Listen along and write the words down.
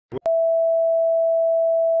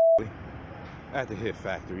at the Hit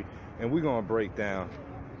Factory, and we're gonna break down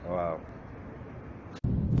uh,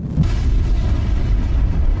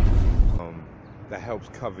 um, that helps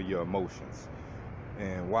cover your emotions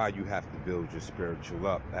and why you have to build your spiritual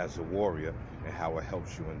up as a warrior and how it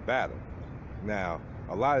helps you in battle. Now,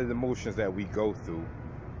 a lot of the emotions that we go through,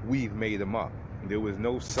 we've made them up. There was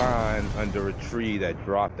no sign under a tree that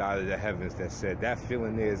dropped out of the heavens that said that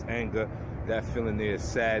feeling there is anger, that feeling there is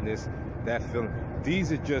sadness, that feeling.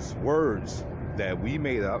 These are just words that we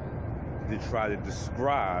made up to try to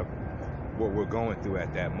describe what we're going through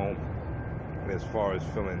at that moment, as far as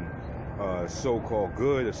feeling so-called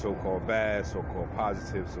good or so-called bad, so-called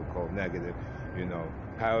positive, so-called negative. You know,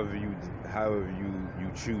 however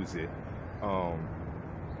you choose it.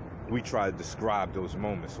 We try to describe those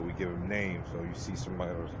moments, so we give them names. So you see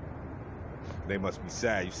somebody else, they must be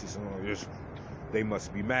sad. You see someone else, they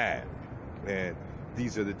must be mad. And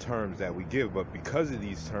these are the terms that we give. But because of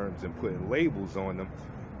these terms and putting labels on them,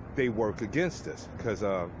 they work against us. Because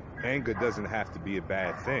anger doesn't have to be a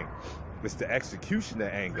bad thing. It's the execution of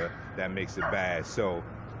anger that makes it bad. So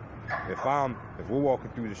if we're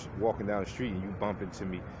walking down the street and you bump into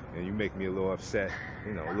me and you make me a little upset,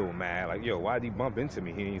 you know, a little mad, like, yo, why did he bump into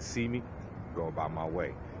me? He didn't see me. Go about my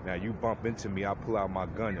way. Now you bump into me, I'll pull out my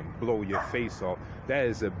gun and blow your face off. That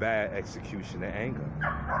is a bad execution of anger.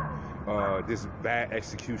 This bad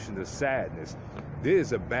execution of sadness. There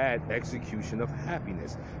is a bad execution of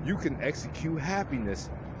happiness. You can execute happiness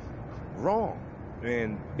wrong,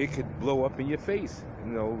 and it could blow up in your face.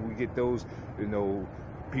 You know, we get those, you know,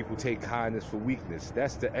 people take kindness for weakness.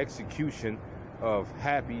 That's the execution of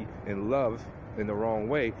happy and love in the wrong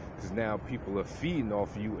way, because now people are feeding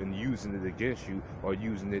off you and using it against you, or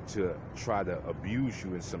using it to try to abuse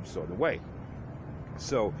you in some sort of way.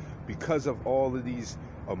 So because of all of these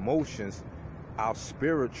emotions, our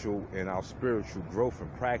spiritual growth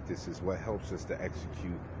and practice is what helps us to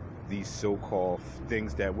execute these so-called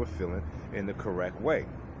things that we're feeling in the correct way.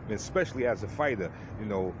 Especially as a fighter, you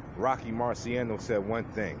know, Rocky Marciano said one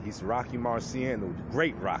thing. He's Rocky Marciano, the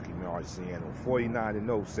great Rocky Marciano,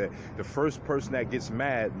 49-0, said the first person that gets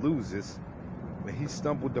mad loses. And he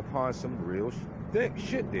stumbled upon some real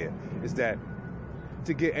shit there. Is that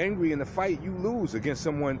to get angry in a fight, you lose against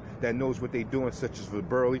someone that knows what they're doing, such as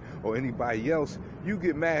Burley or anybody else. You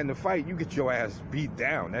get mad in the fight, you get your ass beat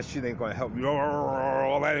down. That shit ain't gonna help you.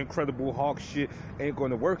 All that Incredible Hulk shit ain't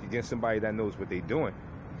gonna work against somebody that knows what they're doing.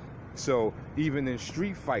 So even in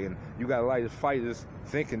street fighting, you got a lot of fighters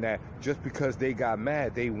thinking that just because they got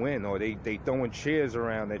mad, they win, or they throwing chairs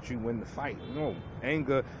around that you win the fight. No,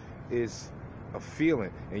 anger is a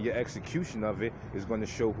feeling, and your execution of it is going to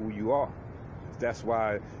show who you are. That's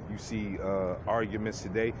why you see arguments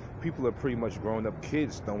today. People are pretty much grown-up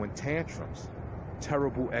kids throwing tantrums,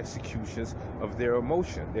 terrible executions of their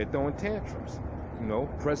emotion. They're throwing tantrums. You know,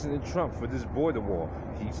 President Trump for this border wall,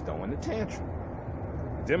 he's throwing a tantrum.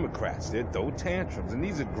 Democrats, they throw tantrums, and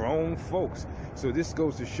these are grown folks. So this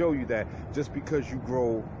goes to show you that just because you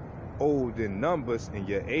grow old in numbers and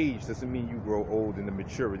your age doesn't mean you grow old in the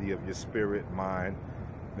maturity of your spirit, mind,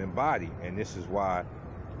 and body. And this is why,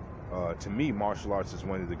 to me, martial arts is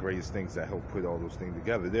one of the greatest things that help put all those things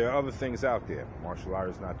together. There are other things out there. Martial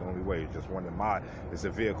art is not the only way. It's just it's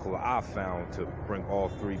a vehicle I found to bring all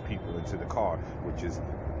three people into the car, which is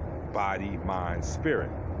body, mind,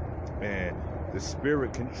 spirit. And the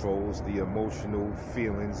spirit controls the emotional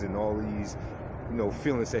feelings and all these, you know,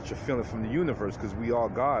 feelings that you're feeling from the universe, because we are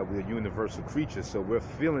God, we're universal creatures. So we're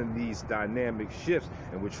feeling these dynamic shifts,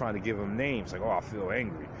 and we're trying to give them names, like, oh, I feel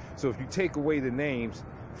angry. So if you take away the names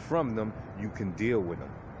from them, you can deal with them.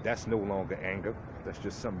 That's no longer anger. That's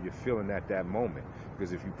just something you're feeling at that moment.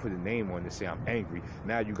 Because if you put a name on it and say, I'm angry,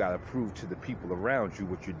 now you got to prove to the people around you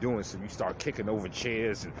what you're doing. So you start kicking over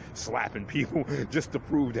chairs and slapping people just to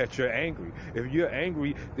prove that you're angry. If you're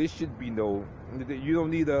angry, there should be you don't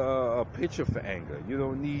need a picture for anger. You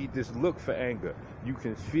don't need this look for anger. You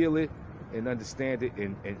can feel it and understand it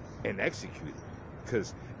and execute it.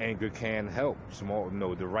 Because anger can help.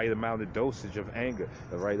 The right amount of dosage of anger,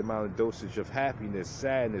 the right amount of dosage of happiness,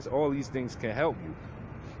 sadness, all these things can help you.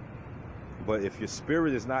 But if your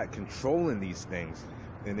spirit is not controlling these things,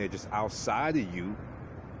 and they're just outside of you,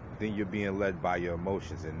 then you're being led by your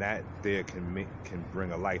emotions, and that there can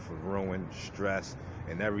bring a life of ruin, stress,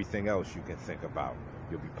 and everything else you can think about.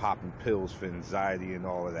 You'll be popping pills for anxiety and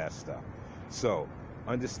all of that stuff. So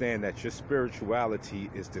understand that your spirituality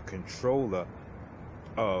is the controller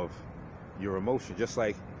of your emotion, just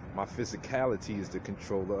like my physicality is the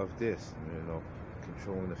controller of this,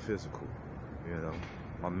 controlling the physical,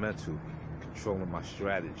 my mental controlling my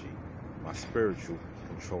strategy, my spiritual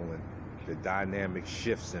controlling the dynamic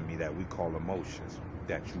shifts in me that we call emotions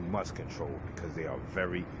that you must control because they are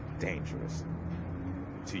very dangerous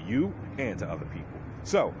to you and to other people.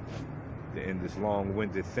 So, in this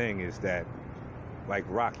long-winded thing is that, like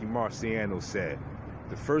Rocky Marciano said,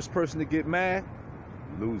 the first person to get mad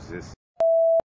loses.